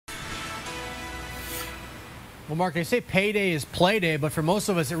Well, Mark, they say payday is play day, but for most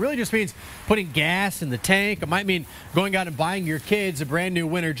of us, it really just means putting gas in the tank. It might mean going out and buying your kids a brand new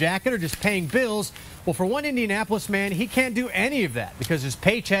winter jacket or just paying bills. Well, for one Indianapolis man, he can't do any of that because his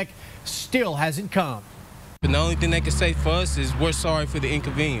paycheck still hasn't come. And the only thing they can say for us is we're sorry for the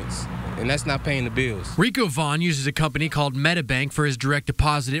inconvenience, and that's not paying the bills. Rico Vaughn uses a company called MetaBank for his direct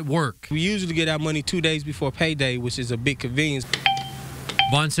deposit at work. We usually get our money 2 days before payday, which is a big convenience.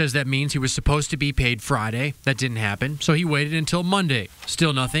 Vaughn says that means he was supposed to be paid Friday. That didn't happen, so he waited until Monday.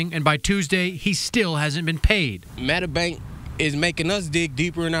 Still nothing, and by Tuesday, he still hasn't been paid. MetaBank is making us dig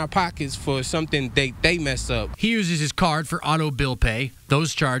deeper in our pockets for something they mess up. He uses his card for auto bill pay.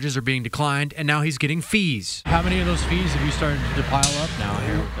 Those charges are being declined, and now he's getting fees. How many of those fees have you started to pile up now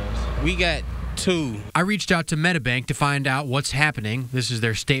here with this? We got 2. I reached out to MetaBank to find out what's happening. This is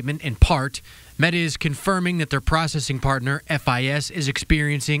their statement in part. Meta is confirming that their processing partner, FIS, is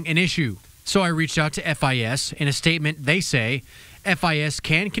experiencing an issue. So I reached out to FIS. In a statement, they say, FIS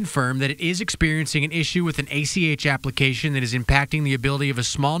can confirm that it is experiencing an issue with an ACH application that is impacting the ability of a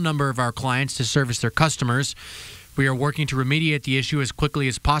small number of our clients to service their customers. We are working to remediate the issue as quickly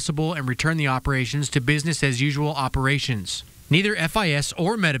as possible and return the operations to business as usual operations. Neither FIS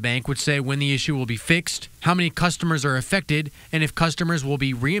or MetaBank would say when the issue will be fixed, how many customers are affected, and if customers will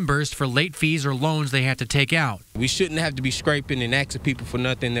be reimbursed for late fees or loans they have to take out. We shouldn't have to be scraping and asking people for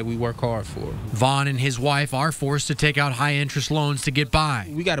nothing that we work hard for. Vaughn and his wife are forced to take out high-interest loans to get by.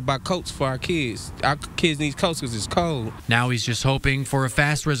 We got to buy coats for our kids. Our kids need coats because it's cold. Now he's just hoping for a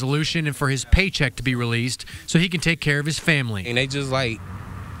fast resolution and for his paycheck to be released so he can take care of his family. And they just like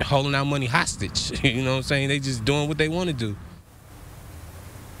holding our money hostage. You know what I'm saying? They just doing what they want to do.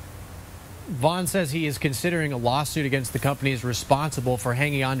 Vaughn says he is considering a lawsuit against the companies responsible for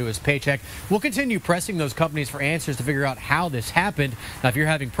hanging on to his paycheck. We'll continue pressing those companies for answers to figure out how this happened. Now, if you're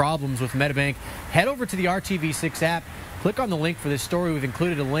having problems with MetaBank, head over to the RTV6 app. Click on the link for this story. We've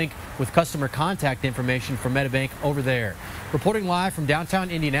included a link with customer contact information for MetaBank over there. Reporting live from downtown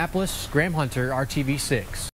Indianapolis, Graham Hunter, RTV6.